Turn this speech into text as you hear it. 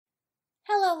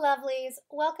Hello, lovelies.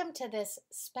 Welcome to this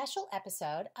special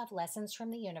episode of Lessons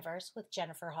from the Universe with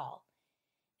Jennifer Hall.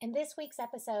 In this week's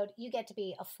episode, you get to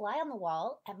be a fly on the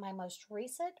wall at my most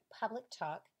recent public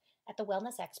talk at the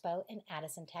Wellness Expo in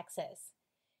Addison, Texas.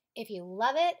 If you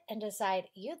love it and decide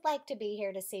you'd like to be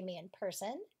here to see me in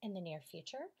person in the near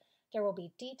future, there will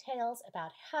be details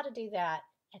about how to do that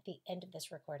at the end of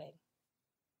this recording.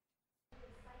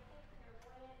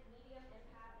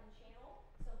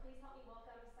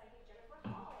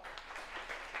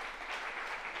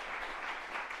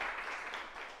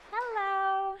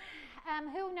 Hello.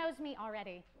 Who knows me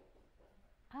already?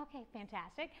 Okay,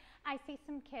 fantastic. I see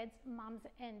some kids, moms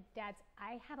and dads.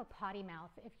 I have a potty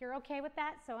mouth. If you're okay with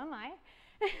that, so am I.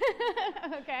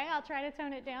 Okay, I'll try to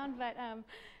tone it down, but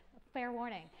fair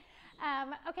warning.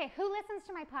 Okay, who listens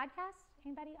to my podcast?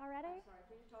 Anybody already? I'm sorry,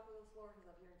 can you talk a little slower because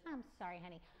I'm hearing you? I'm sorry,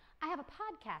 honey. I have a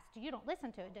podcast. You don't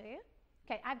listen to it, do you?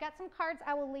 Okay, I've got some cards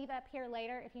I will leave up here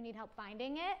later if you need help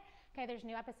finding it. Okay, there's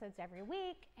new episodes every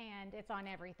week, and it's on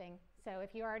everything. So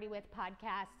if you're already with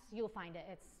podcasts, you'll find it.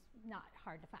 It's not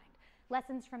hard to find.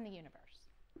 Lessons from the Universe.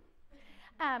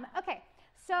 Okay,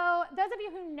 so those of you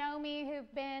who know me,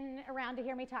 who've been around to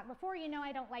hear me talk before, you know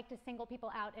I don't like to single people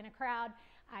out in a crowd.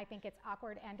 I think it's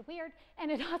awkward and weird,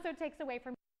 and it also takes away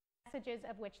from messages,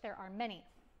 of which there are many.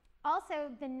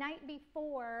 Also, the night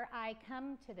before I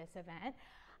come to this event,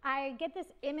 I get this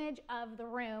image of the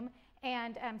room,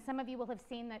 and some of you will have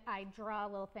seen that I draw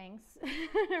little things,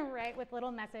 right, with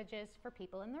little messages for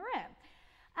people in the room.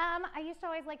 I used to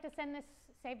always like to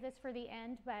save this for the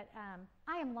end, but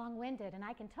I am long-winded and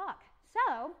I can talk.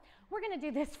 So we're going to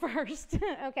do this first,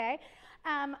 okay? Okay.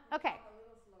 A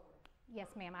little slower. Yes,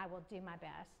 ma'am, I will do my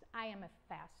best. I am a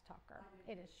fast talker.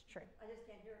 It is true. I just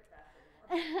can't hear it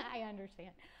fast anymore. I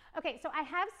understand. Okay, so I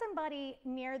have somebody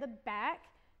near the back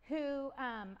who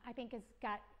I think has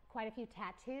got quite a few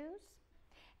tattoos.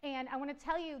 And I want to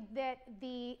tell you that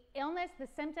the illness, the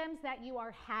symptoms that you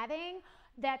are having,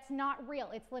 that's not real.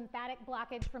 It's lymphatic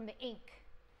blockage from the ink.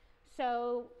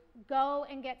 So go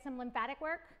and get some lymphatic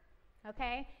work,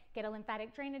 okay? Get a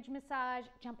lymphatic drainage massage,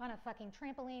 jump on a fucking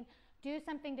trampoline, do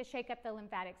something to shake up the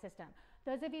lymphatic system.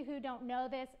 Those of you who don't know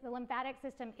this, the lymphatic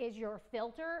system is your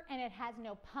filter and it has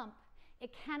no pump.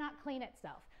 It cannot clean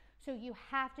itself. So you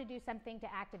have to do something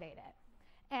to activate it.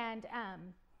 And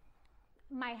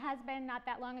my husband, not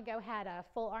that long ago, had a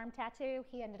full arm tattoo.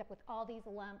 He ended up with all these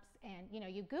lumps, and you know,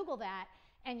 you Google that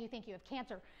and you think you have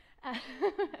cancer.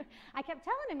 I kept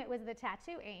telling him it was the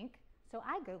tattoo ink, so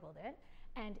I Googled it.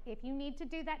 And if you need to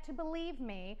do that to believe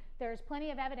me, there's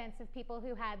plenty of evidence of people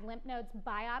who had lymph nodes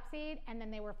biopsied and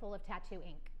then they were full of tattoo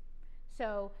ink.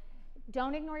 So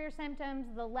don't ignore your symptoms,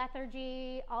 the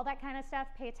lethargy, all that kind of stuff.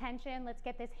 Pay attention. Let's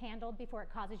get this handled before it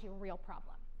causes you a real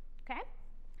problem, okay?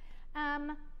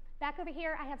 Back over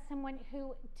here, I have someone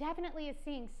who definitely is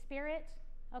seeing spirit,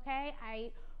 okay? I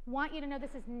want you to know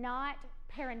this is not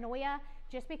paranoia.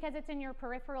 Just because it's in your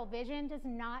peripheral vision does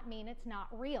not mean it's not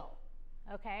real,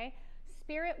 okay?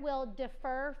 Spirit will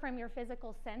defer from your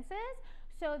physical senses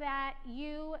so that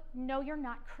you know you're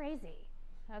not crazy,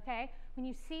 okay? When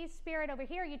you see spirit over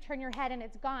here, you turn your head and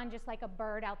it's gone just like a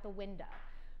bird out the window.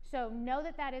 So know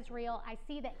that that is real. I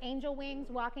see the angel wings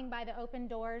walking by the open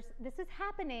doors. This is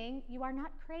happening. You are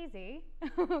not crazy,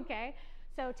 okay?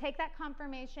 So take that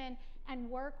confirmation and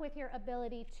work with your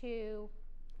ability to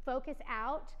focus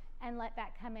out and let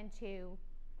that come into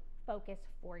focus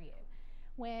for you.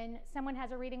 When someone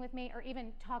has a reading with me or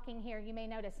even talking here, you may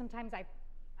notice sometimes I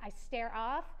stare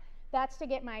off. That's to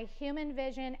get my human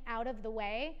vision out of the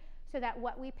way so that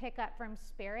what we pick up from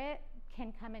spirit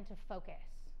can come into focus.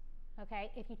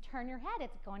 Okay, if you turn your head,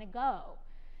 it's going to go.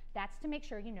 That's to make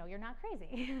sure you know you're not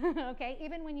crazy. Okay,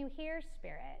 even when you hear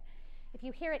spirit, if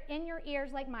you hear it in your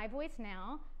ears like my voice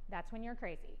now, that's when you're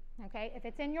crazy. Okay, if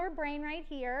it's in your brain right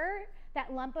here,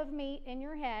 that lump of meat in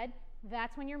your head,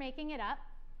 that's when you're making it up.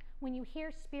 When you hear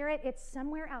spirit, it's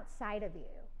somewhere outside of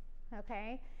you.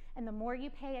 Okay, and the more you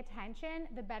pay attention,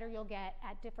 the better you'll get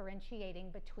at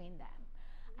differentiating between them.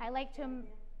 I like to.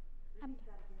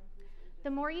 The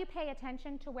more you pay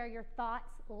attention to where your thoughts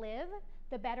live,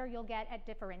 the better you'll get at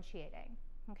differentiating.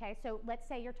 Okay, so let's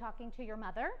say you're talking to your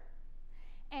mother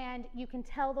and you can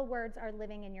tell the words are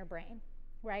living in your brain,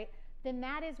 right? Then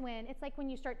that is when, it's like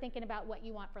when you start thinking about what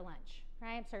you want for lunch,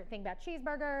 right? Start thinking about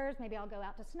cheeseburgers, maybe I'll go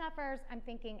out to Snuffers. I'm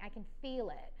thinking I can feel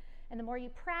it. And the more you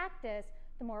practice,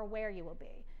 the more aware you will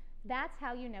be. That's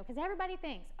how you know, because everybody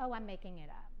thinks, oh, I'm making it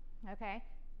up, okay?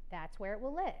 That's where it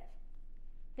will live.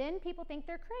 Then people think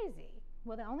they're crazy.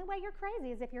 Well, the only way you're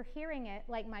crazy is if you're hearing it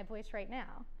like my voice right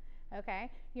now, okay?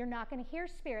 You're not going to hear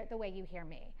spirit the way you hear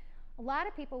me. A lot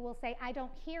of people will say, I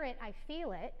don't hear it, I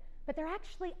feel it. but they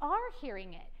actually are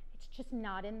hearing it. It's just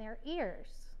not in their ears,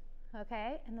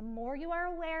 okay? And the more you are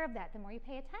aware of that, the more you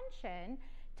pay attention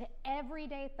to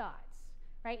everyday thoughts,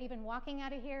 right? Even walking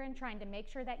out of here and trying to make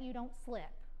sure that you don't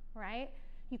slip, right?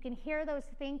 You can hear those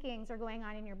thinkings are going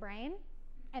on in your brain,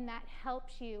 and that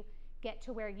helps you get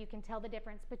to where you can tell the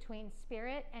difference between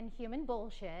spirit and human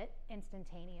bullshit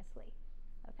instantaneously,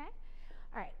 okay?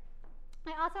 All right.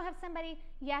 I also have somebody,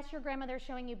 yes, your grandmother's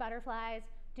showing you butterflies.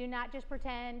 Do not just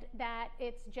pretend that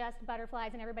it's just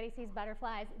butterflies and everybody sees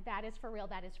butterflies. That is for real.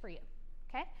 That is for you,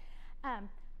 okay?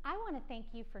 I want to thank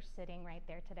you for sitting right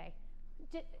there today.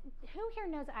 Who here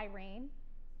knows Irene?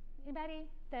 Anybody?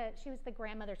 She was the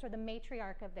grandmother, sort of the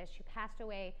matriarch of this. She passed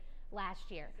away last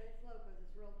year. Say it slow because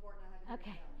it's real important. I have it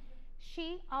Okay. written down.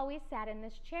 She always sat in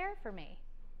this chair for me,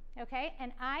 okay?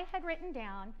 And I had written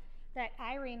down that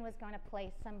Irene was going to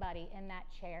place somebody in that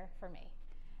chair for me.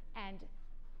 And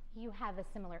you have a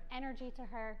similar energy to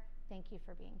her. Thank you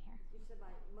for being here. You said my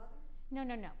mother? No,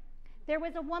 no, no. There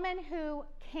was a woman who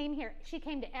came here. She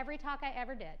came to every talk I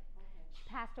ever did. Okay. She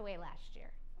passed away last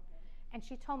year. Okay. And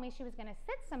she told me she was going to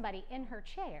sit somebody in her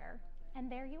chair, and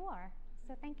there you are.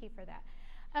 So thank you for that.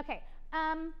 Okay.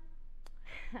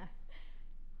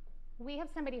 We have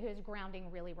somebody who is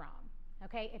grounding really wrong.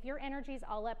 Okay, if your energy's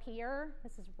all up here,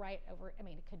 this is right over, I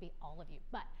mean, it could be all of you,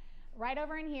 but right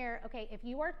over in here, okay, if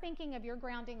you are thinking of your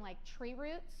grounding like tree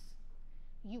roots,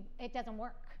 it doesn't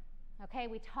work. Okay,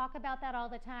 we talk about that all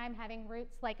the time, having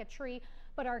roots like a tree,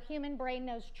 but our human brain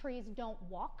knows trees don't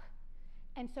walk,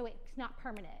 and so it's not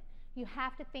permanent. You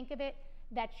have to think of it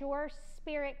that your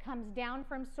spirit comes down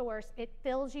from source, it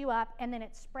fills you up, and then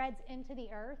it spreads into the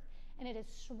earth, and it is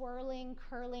swirling,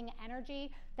 curling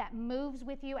energy that moves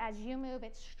with you as you move.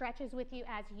 It stretches with you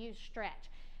as you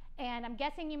stretch. And I'm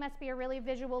guessing you must be a really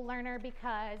visual learner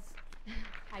because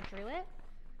I drew it,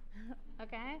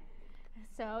 okay?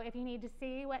 So if you need to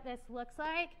see what this looks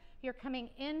like, you're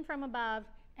coming in from above,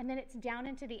 and then it's down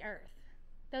into the earth.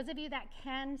 Those of you that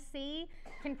can see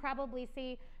can probably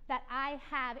see that I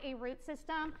have a root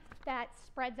system that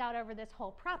spreads out over this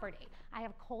whole property. I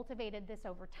have cultivated this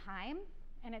over time,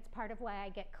 and it's part of why I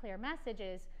get clear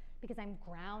messages, because I'm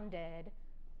grounded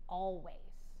always,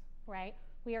 right?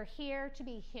 We are here to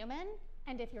be human,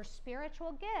 and if your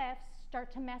spiritual gifts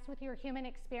start to mess with your human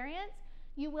experience,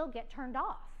 you will get turned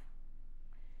off.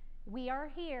 We are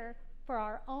here for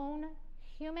our own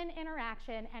human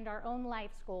interaction and our own life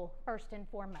school, first and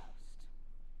foremost,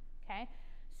 okay?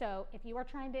 So if you are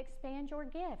trying to expand your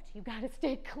gift, you've got to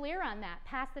stay clear on that.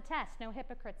 Pass the test, no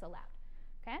hypocrites allowed,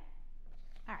 okay?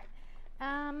 All right.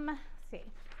 Let's see.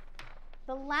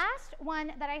 The last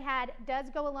one that I had does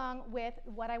go along with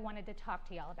what I wanted to talk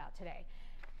to y'all about today.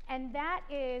 And that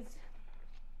is,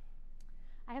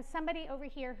 I have somebody over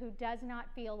here who does not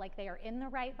feel like they are in the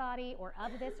right body or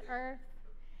of this earth.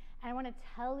 And I want to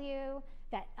tell you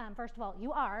that, first of all,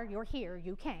 you're here,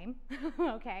 you came,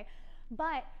 okay?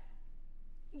 But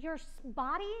your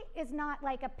body is not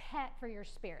like a pet for your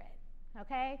spirit,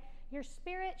 okay? Your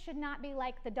spirit should not be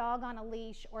like the dog on a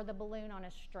leash or the balloon on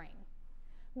a string.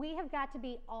 We have got to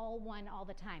be all one all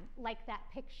the time, like that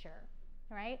picture,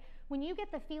 right? When you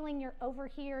get the feeling you're over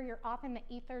here, you're off in the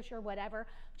ethers, you're whatever, I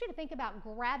want you to think about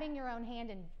grabbing your own hand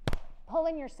and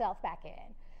pulling yourself back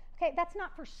in. Okay, that's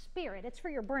not for spirit, it's for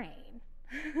your brain,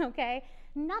 okay?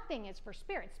 Nothing is for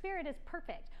spirit. Spirit is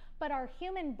perfect, but our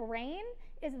human brain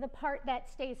is the part that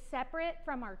stays separate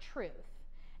from our truth.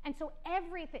 And so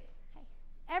everything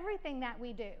that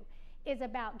we do is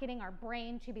about getting our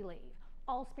brain to believe.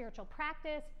 All spiritual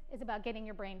practice is about getting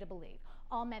your brain to believe.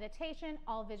 All meditation,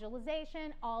 all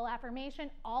visualization, all affirmation,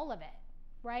 all of it,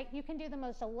 right? You can do the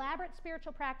most elaborate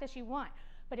spiritual practice you want,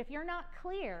 but if you're not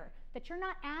clear that you're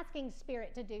not asking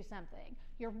spirit to do something,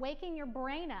 you're waking your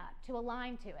brain up to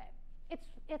align to it,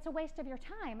 it's a waste of your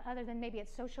time, other than maybe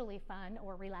it's socially fun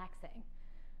or relaxing,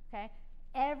 okay?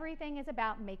 Everything is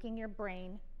about making your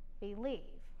brain believe,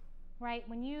 right?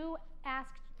 When you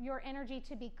ask your energy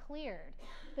to be cleared,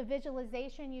 the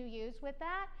visualization you use with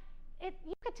that,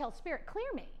 you could tell spirit, clear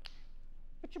me.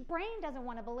 But your brain doesn't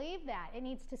want to believe that. It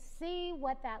needs to see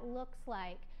what that looks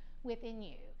like within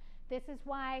you. This is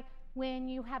why when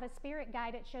you have a spirit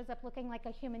guide, it shows up looking like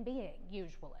a human being,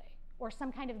 usually, or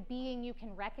some kind of being you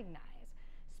can recognize.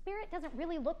 Spirit doesn't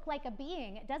really look like a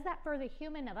being. It does that for the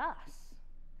human of us.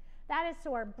 That is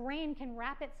so our brain can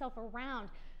wrap itself around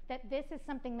that this is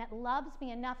something that loves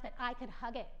me enough that I could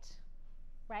hug it,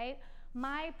 right?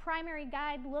 My primary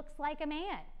guide looks like a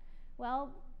man.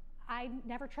 Well, I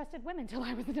never trusted women until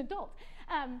I was an adult.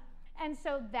 And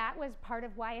so that was part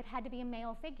of why it had to be a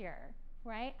male figure.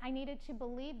 right? I needed to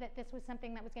believe that this was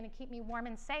something that was going to keep me warm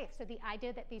and safe. So the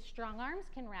idea that these strong arms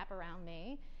can wrap around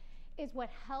me is what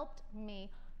helped me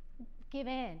give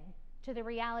in to the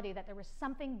reality that there was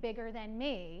something bigger than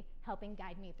me helping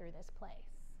guide me through this place.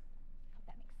 Hope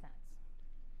that makes sense.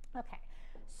 Okay,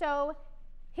 so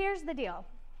here's the deal.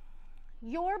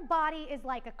 Your body is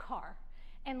like a car,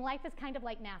 and life is kind of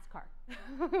like NASCAR,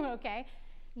 okay?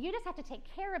 You just have to take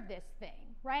care of this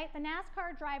thing, right? The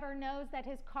NASCAR driver knows that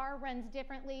his car runs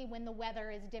differently when the weather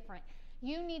is different.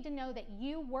 You need to know that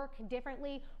you work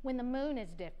differently when the moon is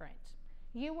different.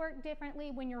 You work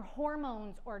differently when your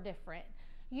hormones are different.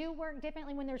 You work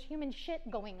differently when there's human shit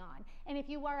going on. And if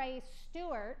you are a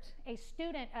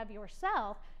student of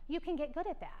yourself, you can get good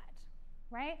at that,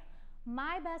 right?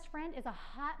 My best friend is a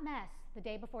hot mess the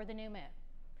day before the new moon.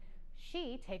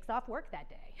 She takes off work that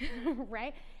day,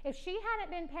 right? If she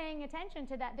hadn't been paying attention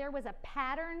to that, there was a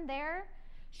pattern there,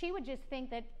 she would just think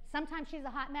that sometimes she's a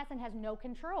hot mess and has no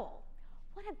control.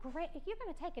 If you're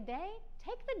gonna take a day,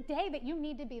 take the day that you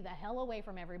need to be the hell away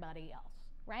from everybody else,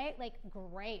 right? Like,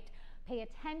 great. Pay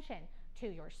attention to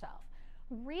yourself.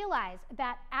 Realize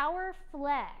that our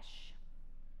flesh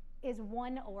is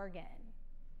one organ.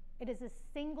 It is a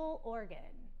single organ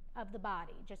of the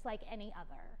body, just like any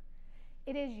other.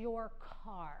 It is your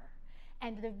car.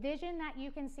 And the vision that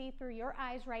you can see through your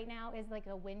eyes right now is like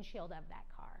a windshield of that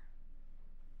car.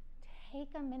 Take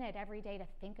a minute every day to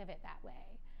think of it that way.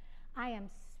 I am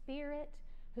spirit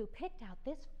who picked out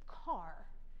this car,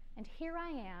 and here I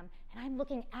am, and I'm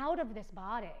looking out of this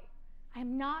body.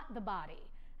 I'm not the body.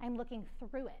 I'm looking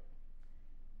through it.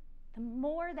 The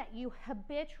more that you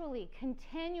habitually,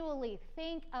 continually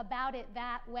think about it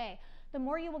that way, the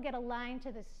more you will get aligned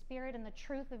to the spirit and the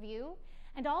truth of you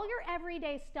and all your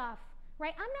everyday stuff,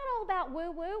 right? I'm not all about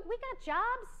woo-woo. We got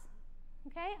jobs,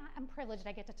 okay? I'm privileged.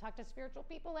 I get to talk to spiritual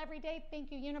people every day.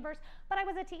 Thank you, universe. But I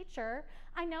was a teacher.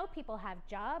 I know people have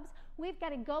jobs. We've got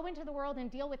to go into the world and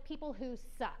deal with people who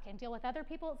suck and deal with other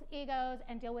people's egos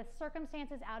and deal with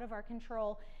circumstances out of our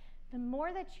control. The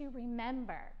more that you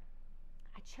remember,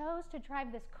 I chose to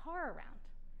drive this car around,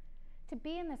 to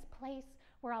be in this place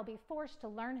where I'll be forced to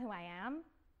learn who I am,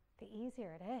 the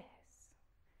easier it is.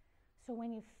 So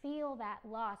when you feel that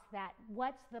loss, that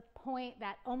what's the point,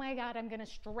 that, oh my God, I'm gonna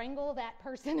strangle that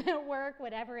person at work,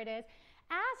 whatever it is,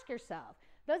 ask yourself,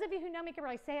 those of you who know me can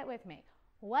probably say it with me,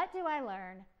 what do I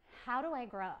learn? How do I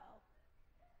grow?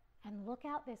 And look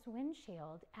out this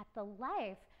windshield at the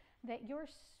life that your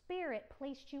spirit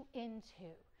placed you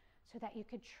into so that you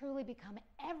could truly become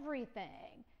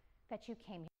everything that you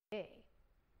came here to be.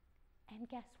 And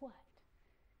guess what?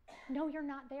 No, you're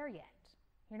not there yet.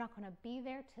 You're not going to be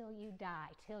there till you die,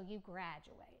 till you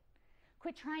graduate.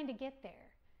 Quit trying to get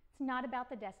there. It's not about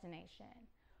the destination.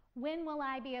 When will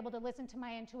I be able to listen to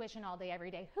my intuition all day,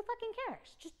 every day? Who fucking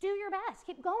cares? Just do your best.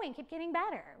 Keep going. Keep getting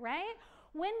better, right?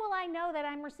 When will I know that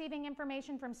I'm receiving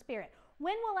information from spirit?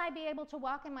 When will I be able to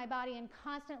walk in my body and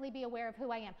constantly be aware of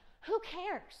who I am? Who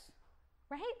cares,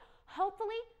 right?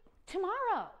 Hopefully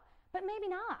tomorrow, but maybe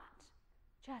not.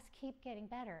 Just keep getting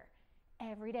better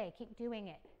every day. Keep doing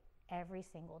it every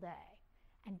single day.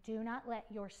 And do not let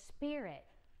your spirit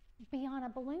be on a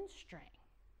balloon string.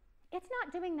 It's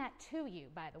not doing that to you,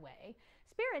 by the way.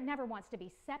 Spirit never wants to be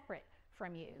separate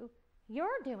from you. You're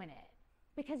doing it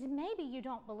because maybe you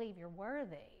don't believe you're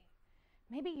worthy.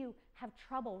 Maybe you have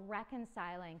trouble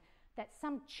reconciling that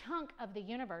some chunk of the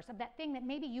universe, of that thing that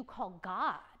maybe you call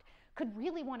God, could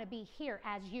really want to be here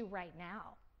as you right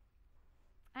now.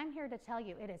 I'm here to tell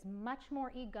you it is much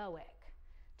more egoic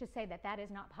to say that that is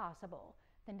not possible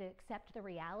than to accept the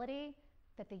reality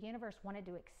that the universe wanted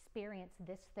to experience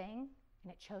this thing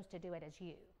and it chose to do it as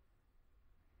you.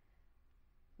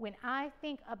 When I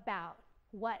think about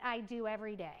what I do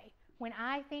every day, when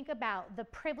I think about the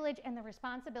privilege and the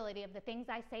responsibility of the things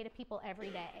I say to people every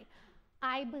day,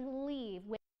 I believe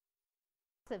with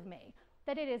of me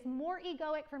that it is more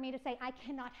egoic for me to say I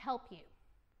cannot help you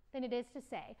than it is to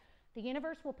say the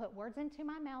universe will put words into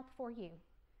my mouth for you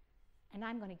and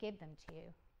I'm going to give them to you,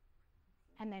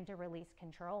 and then to release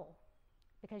control,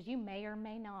 because you may or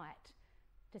may not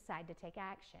decide to take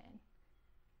action.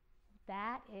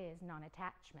 That is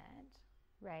non-attachment,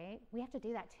 right? We have to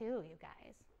do that too, you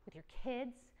guys, with your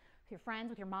kids, with your friends,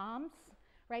 with your moms,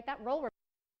 right? That role,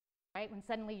 right? When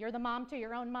suddenly you're the mom to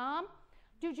your own mom.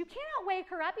 Dude, you cannot wake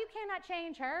her up, you cannot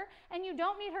change her, and you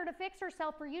don't need her to fix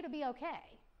herself for you to be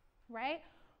okay, right?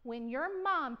 When your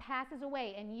mom passes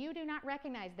away and you do not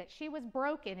recognize that she was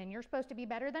broken and you're supposed to be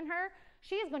better than her,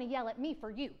 she is going to yell at me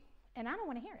for you, and I don't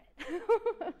want to hear it.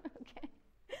 Okay.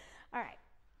 All right.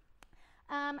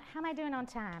 How am I doing on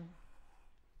time?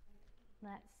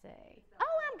 Let's see.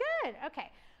 Oh, I'm Good.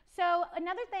 Okay. So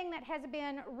another thing that has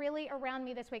been really around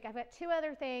me this week, I've got two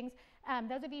other things.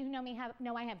 Those of you who know me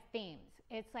know I have themes.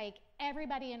 It's like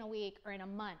everybody in a week or in a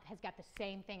month has got the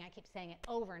same thing. I keep saying it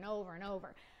over and over and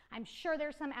over. I'm sure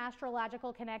there's some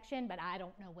astrological connection, but I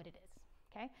don't know what it is.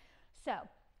 Okay. So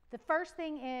the first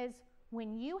thing is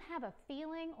when you have a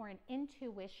feeling or an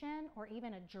intuition or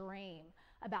even a dream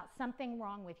about something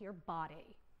wrong with your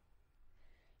body,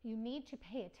 you need to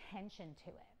pay attention to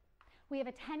it. We have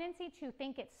a tendency to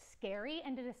think it's scary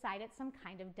and to decide it's some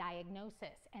kind of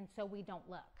diagnosis, and so we don't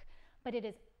look. But it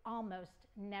is almost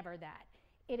never that.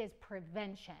 It is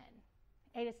prevention.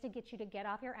 It is to get you to get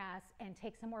off your ass and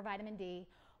take some more vitamin D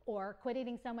or quit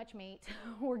eating so much meat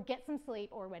or get some sleep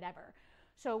or whatever.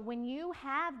 So when you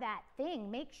have that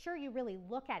thing, make sure you really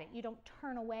look at it. You don't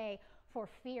turn away for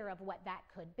fear of what that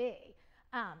could be.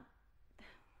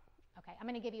 Okay, I'm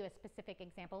going to give you a specific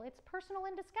example. It's personal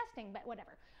and disgusting, but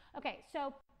whatever. Okay,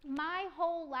 so my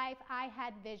whole life I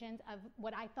had visions of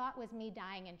what I thought was me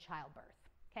dying in childbirth.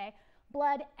 Okay,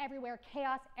 blood everywhere,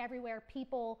 chaos everywhere,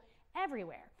 people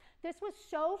everywhere. This was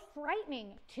so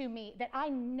frightening to me that I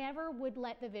never would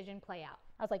let the vision play out.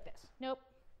 I was like this, nope,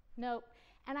 nope.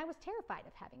 And I was terrified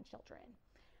of having children.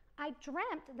 I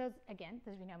dreamt, those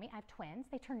of you know me, I have twins.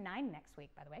 They turn 9 next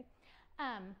week, by the way.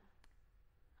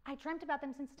 I dreamt about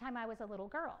them since the time I was a little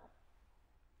girl.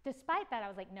 Despite that, I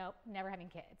was like, nope, never having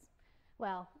kids.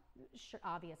 Well, sure,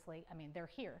 obviously, I mean, they're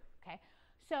here, okay?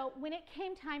 So when it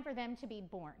came time for them to be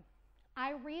born,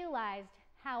 I realized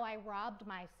how I robbed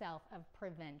myself of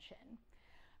prevention.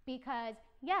 Because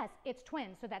yes, it's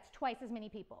twins, so that's twice as many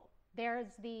people. There's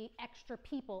the extra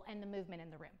people and the movement in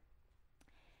the room.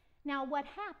 Now, what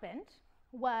happened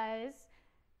was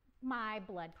my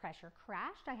blood pressure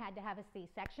crashed. I had to have a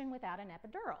C-section without an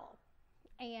epidural.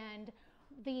 And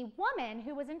the woman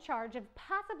who was in charge of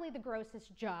possibly the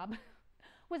grossest job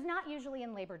was not usually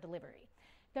in labor delivery.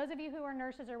 Those of you who are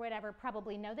nurses or whatever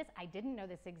probably know this. I didn't know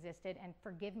this existed, and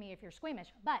forgive me if you're squeamish,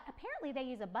 but apparently they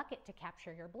use a bucket to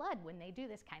capture your blood when they do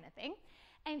this kind of thing.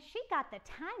 And she got the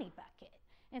tiny bucket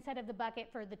instead of the bucket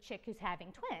for the chick who's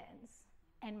having twins.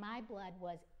 And my blood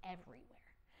was everywhere.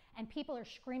 And people are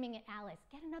screaming at Alice,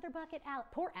 get another bucket, Alice.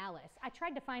 Poor Alice. I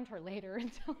tried to find her later and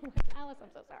tell her, Alice, I'm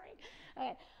so sorry.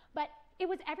 Okay. But it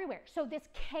was everywhere. So this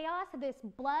chaos, this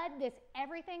blood, this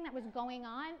everything that was going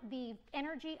on, the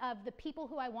energy of the people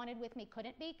who I wanted with me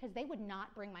couldn't be because they would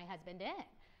not bring my husband in,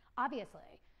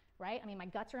 obviously, right? I mean, my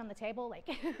guts are on the table, like,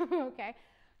 okay.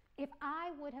 If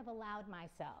I would have allowed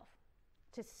myself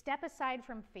to step aside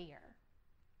from fear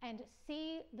and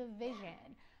see the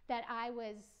vision that I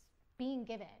was being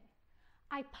given,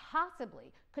 I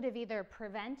possibly could have either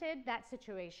prevented that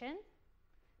situation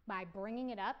by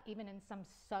bringing it up, even in some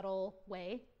subtle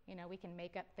way. You know, we can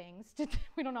make up things.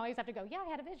 We don't always have to go, yeah, I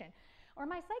had a vision. Or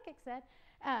my psychic said,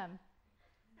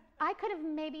 I could have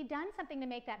maybe done something to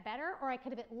make that better, or I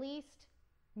could have at least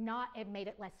not have made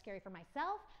it less scary for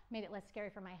myself, made it less scary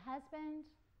for my husband,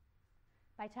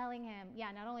 by telling him,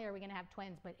 yeah, not only are we going to have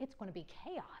twins, but it's going to be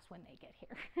chaos when they get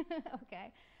here.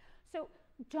 Okay? So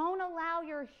don't allow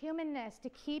your humanness to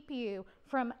keep you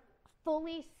from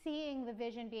fully seeing the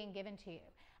vision being given to you.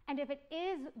 And if it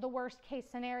is the worst case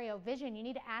scenario vision, you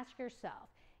need to ask yourself,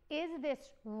 is this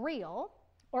real,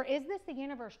 or is this the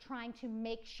universe trying to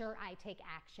make sure I take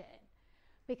action?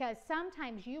 Because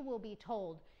sometimes you will be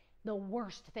told the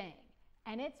worst thing,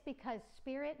 and it's because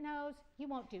Spirit knows you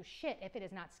won't do shit if it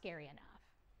is not scary enough.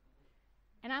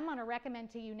 And I'm going to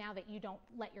recommend to you now that you don't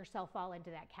let yourself fall into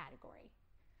that category.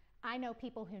 I know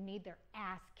people who need their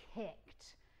ass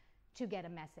kicked to get a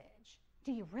message.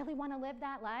 Do you really want to live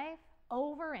that life?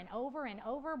 Over and over and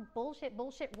over, bullshit,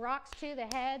 bullshit, rocks to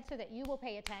the head so that you will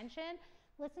pay attention?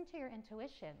 Listen to your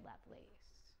intuition,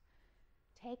 lovelies.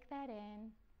 Take that in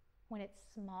when it's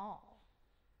small.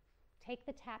 Take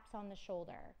the taps on the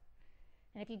shoulder.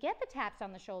 And if you get the taps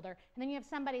on the shoulder, and then you have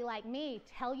somebody like me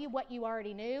tell you what you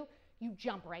already knew, you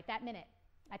jump right that minute.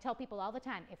 I tell people all the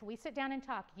time, if we sit down and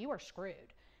talk, you are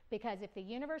screwed. Because if the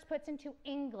universe puts into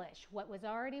English what was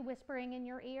already whispering in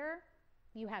your ear,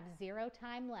 you have 0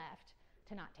 time left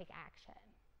to not take action.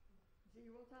 0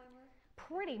 time left?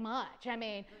 Pretty much. I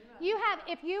mean, you have,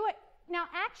 now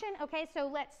action, okay, so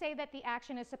let's say that the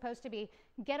action is supposed to be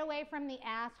get away from the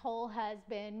asshole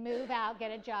husband, move out, get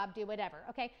a job, do whatever,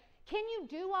 okay? Can you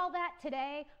do all that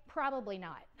today? Probably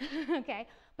not, okay?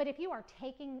 But if you are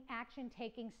taking action,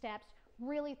 taking steps,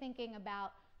 really thinking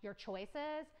about your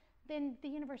choices, then the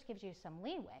universe gives you some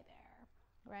leeway there,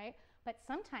 right? But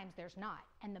sometimes there's not.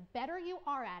 And the better you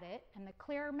are at it and the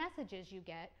clearer messages you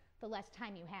get, the less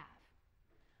time you have.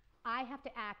 I have to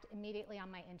act immediately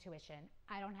on my intuition.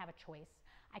 I don't have a choice.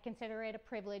 I consider it a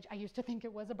privilege. I used to think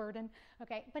it was a burden,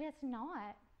 okay? But it's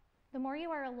not. The more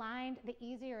you are aligned, the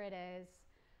easier it is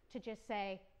to just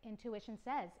say, intuition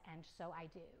says, and so I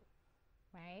do,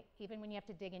 right? Even when you have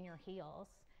to dig in your heels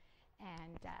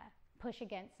and push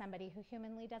against somebody who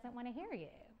humanly doesn't want to hear you.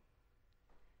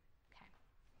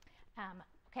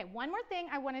 Okay, one more thing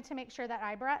I wanted to make sure that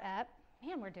I brought up.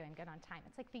 Man, we're doing good on time.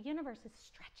 It's like the universe is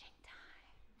stretching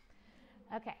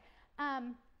time. Okay.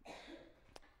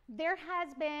 There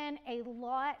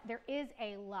is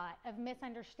a lot of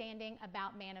misunderstanding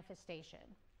about manifestation.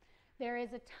 There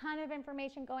is a ton of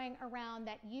information going around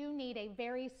that you need a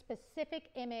very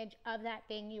specific image of that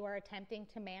thing you are attempting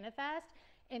to manifest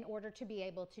in order to be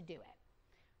able to do it.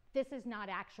 This is not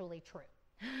actually true,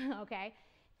 okay?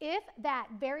 If that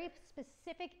very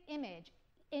specific image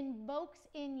invokes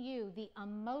in you the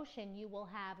emotion you will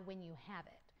have when you have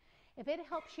it, if it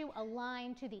helps you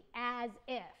align to the as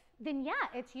if, then yeah,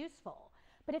 it's useful.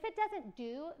 But if it doesn't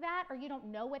do that, or you don't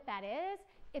know what that is,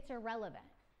 it's irrelevant.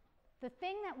 The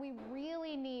thing that we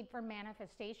really need for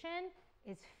manifestation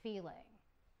is feeling.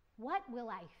 What will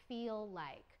I feel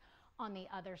like on the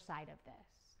other side of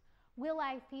this? Will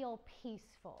I feel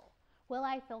peaceful? Will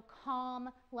I feel calm,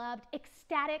 loved,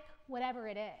 ecstatic, whatever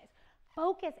it is?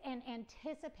 Focus and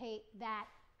anticipate that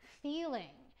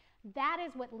feeling. That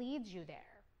is what leads you there.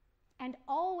 And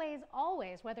always,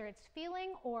 always, whether it's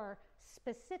feeling or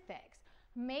specifics,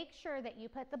 make sure that you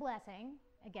put the blessing,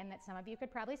 again, that some of you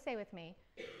could probably say with me,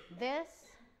 this,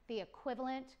 the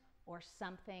equivalent, or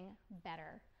something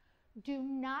better. Do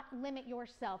not limit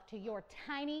yourself to your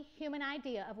tiny human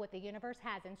idea of what the universe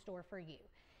has in store for you.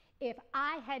 If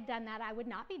I had done that, I would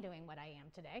not be doing what I am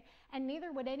today, and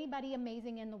neither would anybody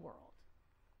amazing in the world.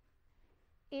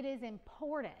 It is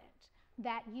important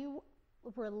that you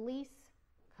release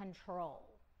control,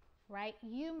 right?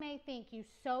 You may think you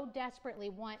so desperately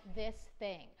want this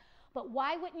thing, but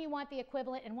why wouldn't you want the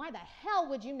equivalent, and why the hell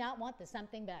would you not want the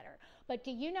something better? But do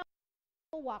you know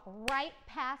people walk right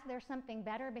past their something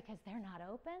better because they're not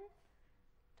open?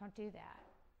 Don't do that.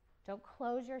 Don't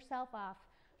close yourself off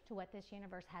to what this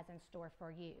universe has in store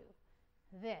for you.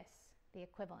 This, the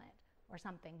equivalent, or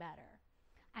something better.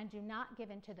 And do not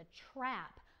give into the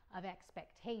trap of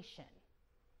expectation.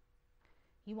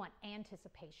 You want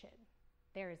anticipation.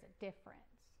 There is a difference.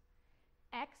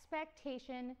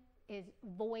 Expectation is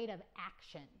void of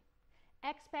action.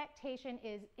 Expectation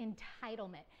is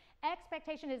entitlement.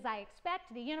 Expectation is I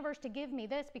expect the universe to give me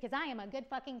this because I am a good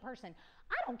fucking person.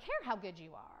 I don't care how good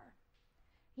you are.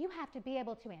 You have to be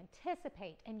able to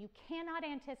anticipate, and you cannot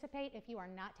anticipate if you are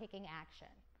not taking action.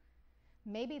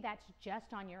 Maybe that's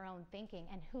just on your own thinking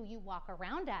and who you walk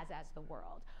around as the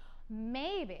world.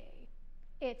 Maybe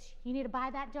it's you need to buy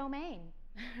that domain,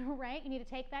 right? You need to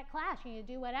take that class. You need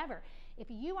to do whatever. If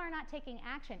you are not taking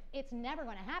action, it's never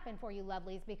going to happen for you,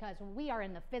 lovelies, because we are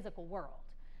in the physical world.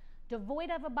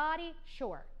 Devoid of a body,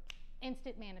 sure,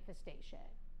 instant manifestation.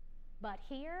 But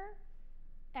here,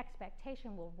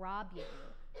 expectation will rob you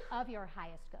of your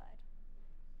highest good.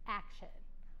 Action,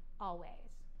 always,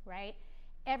 right?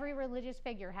 Every religious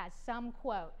figure has some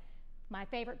quote, my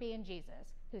favorite being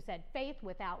Jesus, who said, faith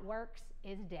without works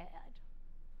is dead.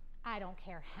 I don't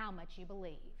care how much you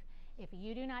believe. If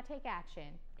you do not take action,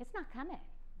 it's not coming.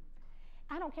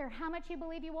 I don't care how much you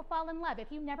believe you will fall in love.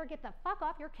 If you never get the fuck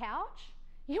off your couch,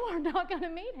 you are not going to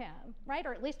meet him, right?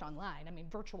 Or at least online. I mean,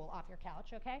 virtual off your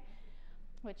couch, okay?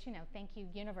 Which, thank you,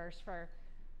 universe, for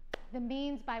the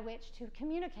means by which to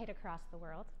communicate across the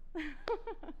world.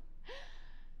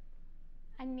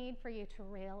 I need for you to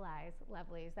realize,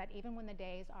 lovelies, that even when the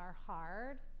days are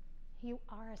hard, you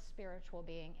are a spiritual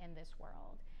being in this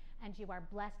world, and you are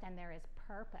blessed, and there is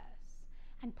purpose.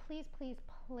 And please, please,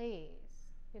 please,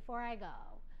 before I go,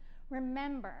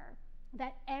 remember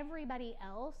that everybody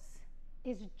else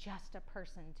is just a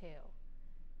person too.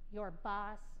 Your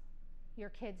boss, your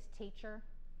kid's teacher,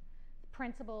 the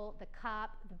principal, the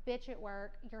cop, the bitch at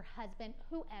work, your husband,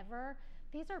 whoever.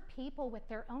 These are people with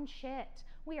their own shit.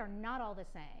 We are not all the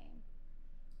same.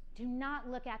 Do not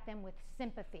look at them with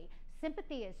sympathy.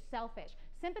 Sympathy is selfish.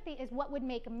 Sympathy is what would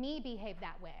make me behave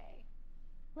that way.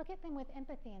 Look at them with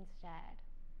empathy instead.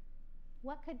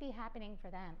 What could be happening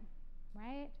for them,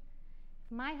 right?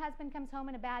 If my husband comes home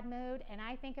in a bad mood and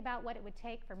I think about what it would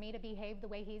take for me to behave the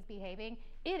way he's behaving,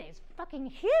 it is fucking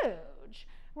huge,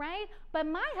 right? But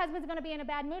my husband's gonna be in a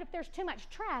bad mood if there's too much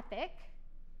traffic.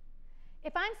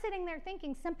 If I'm sitting there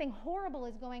thinking something horrible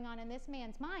is going on in this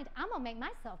man's mind, I'm gonna make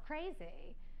myself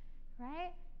crazy,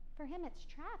 right? For him, it's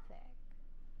traffic,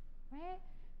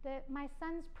 right? My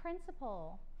son's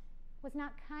principal was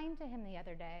not kind to him the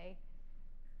other day.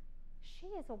 She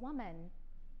is a woman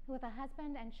with a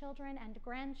husband and children and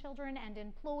grandchildren and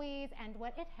employees, and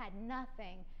what it had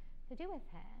nothing to do with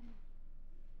him.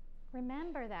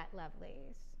 Remember that,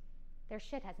 lovelies. Their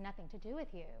shit has nothing to do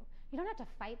with you. You don't have to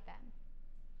fight them.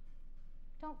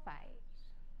 Don't fight.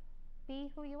 Be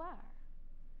who you are.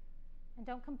 And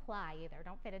don't comply either.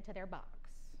 Don't fit into their box,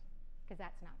 because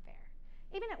that's not fair.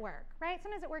 Even at work, right?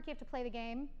 Sometimes at work you have to play the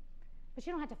game, but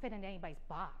you don't have to fit into anybody's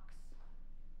box.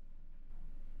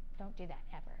 Don't do that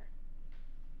ever.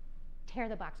 Tear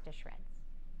the box to shreds.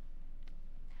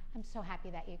 I'm so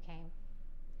happy that you came.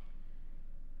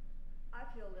 I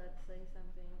feel led to say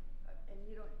something, and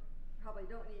you probably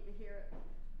don't need to hear it,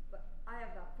 but I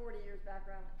have about 40 years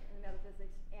background in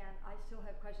metaphysics, and I still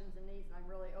have questions and needs, and I'm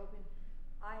really open.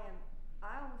 I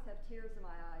almost have tears in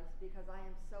my eyes because I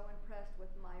am so impressed with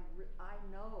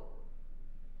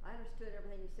I understood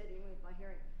everything you said, even with my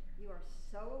hearing. You are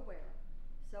so aware,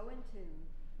 so in tune.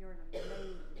 You're an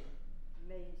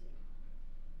amazing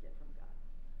gift from God.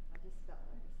 I just felt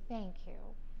like this. Thank you.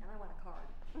 And I want a card.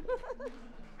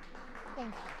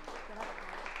 Thank you. Can I have a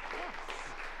card? Yes.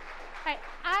 All right,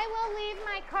 I will leave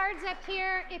my cards up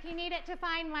here if you need it to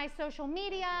find my social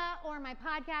media or my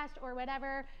podcast or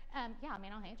whatever. Yeah, I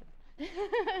mean, I'll hand you.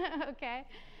 Okay.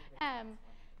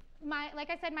 Like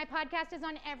I said, my podcast is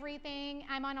on everything.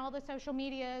 I'm on all the social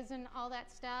medias and all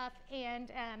that stuff.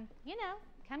 And,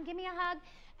 come give me a hug.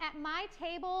 At my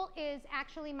table is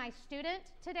actually my student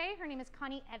today. Her name is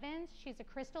Connie Evans. She's a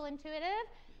crystal intuitive.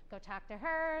 Go talk to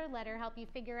her. Let her help you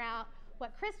figure out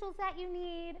what crystals that you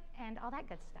need and all that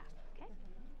good stuff. Okay?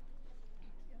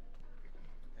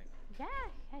 Yeah.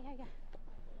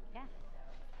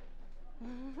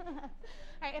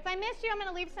 All right, if I missed you, I'm going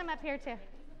to leave some up here too.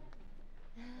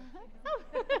 Oh.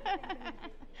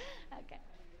 Okay.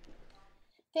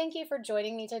 Thank you for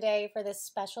joining me today for this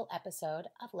special episode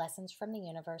of Lessons from the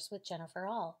Universe with Jennifer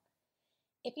Hall.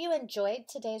 If you enjoyed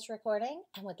today's recording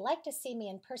and would like to see me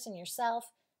in person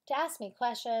yourself, to ask me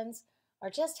questions, or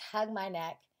just hug my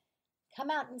neck, come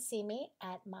out and see me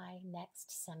at my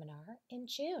next seminar in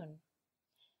June.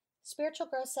 Spiritual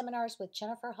Growth Seminars with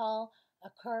Jennifer Hall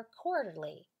occur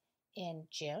quarterly in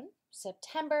June,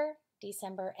 September,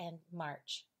 December, and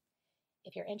March.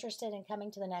 If you're interested in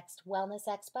coming to the next Wellness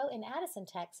Expo in Addison,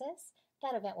 Texas,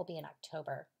 that event will be in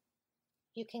October.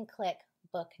 You can click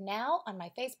Book Now on my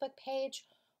Facebook page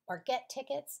or get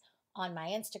tickets on my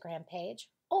Instagram page,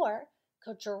 or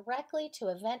go directly to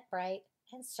Eventbrite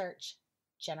and search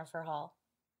Jennifer Hall.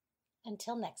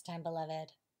 Until next time,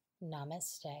 beloved,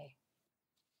 namaste.